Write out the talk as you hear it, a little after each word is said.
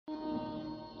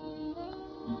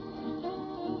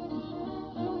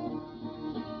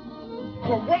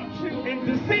corruption and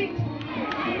deceit.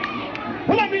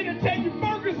 Well, I mean to tell you,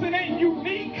 Ferguson ain't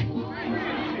unique.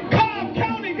 Cobb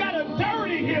County got a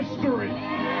dirty history.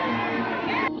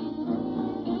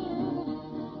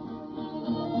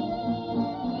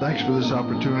 Thanks for this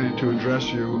opportunity to address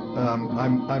you.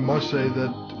 I must say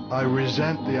that I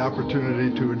resent the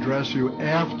opportunity to address you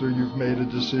after you've made a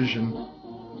decision.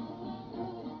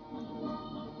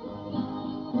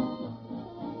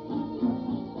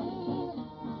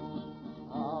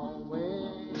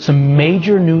 Some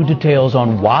major new details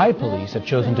on why police have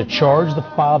chosen to charge the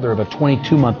father of a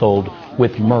 22-month-old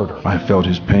with murder. I felt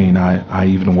his pain. I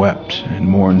even wept and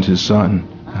mourned his son.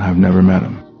 I've never met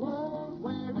him.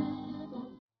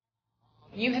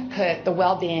 You have put the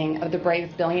well-being of the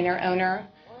Braves billionaire owner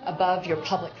above your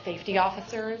public safety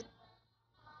officers.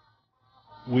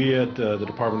 We at the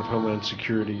Department of Homeland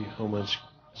Security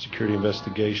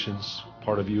Investigations,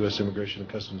 part of U.S. Immigration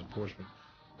and Customs Enforcement,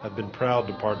 have been proud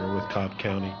to partner with Cobb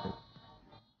County.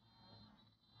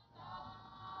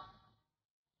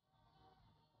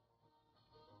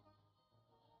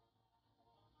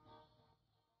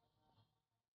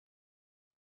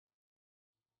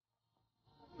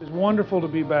 It's wonderful to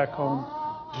be back home.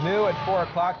 New at 4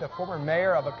 o'clock, the former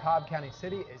mayor of a Cobb County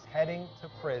city is heading to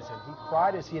prison. He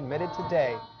cried as he admitted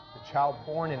today to child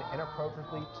porn and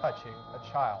inappropriately touching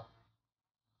a child.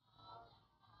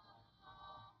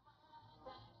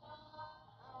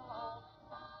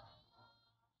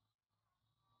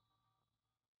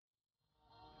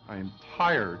 I am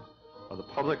tired of the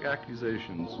public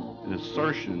accusations and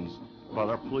assertions about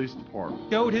our police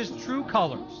department. Showed his true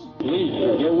colors.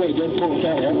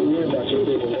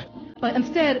 But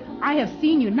instead, I have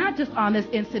seen you not just on this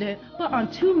incident, but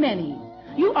on too many.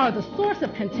 You are the source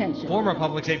of contention. Former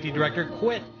public safety director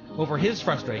quit over his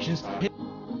frustrations.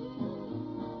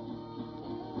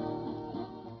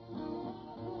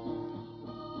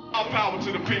 All power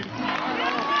to the people.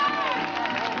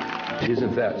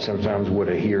 Isn't that sometimes what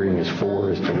a hearing is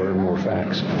for, is to learn more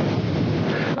facts?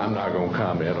 I'm not going to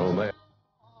comment on that.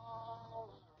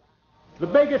 The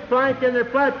biggest plank in their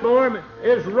platform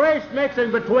is race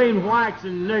mixing between whites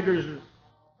and niggers.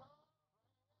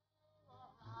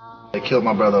 They killed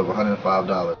my brother over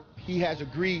 $105. He has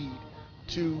agreed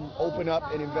to open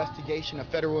up an investigation, a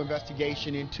federal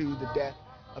investigation into the death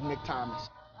of Nick Thomas.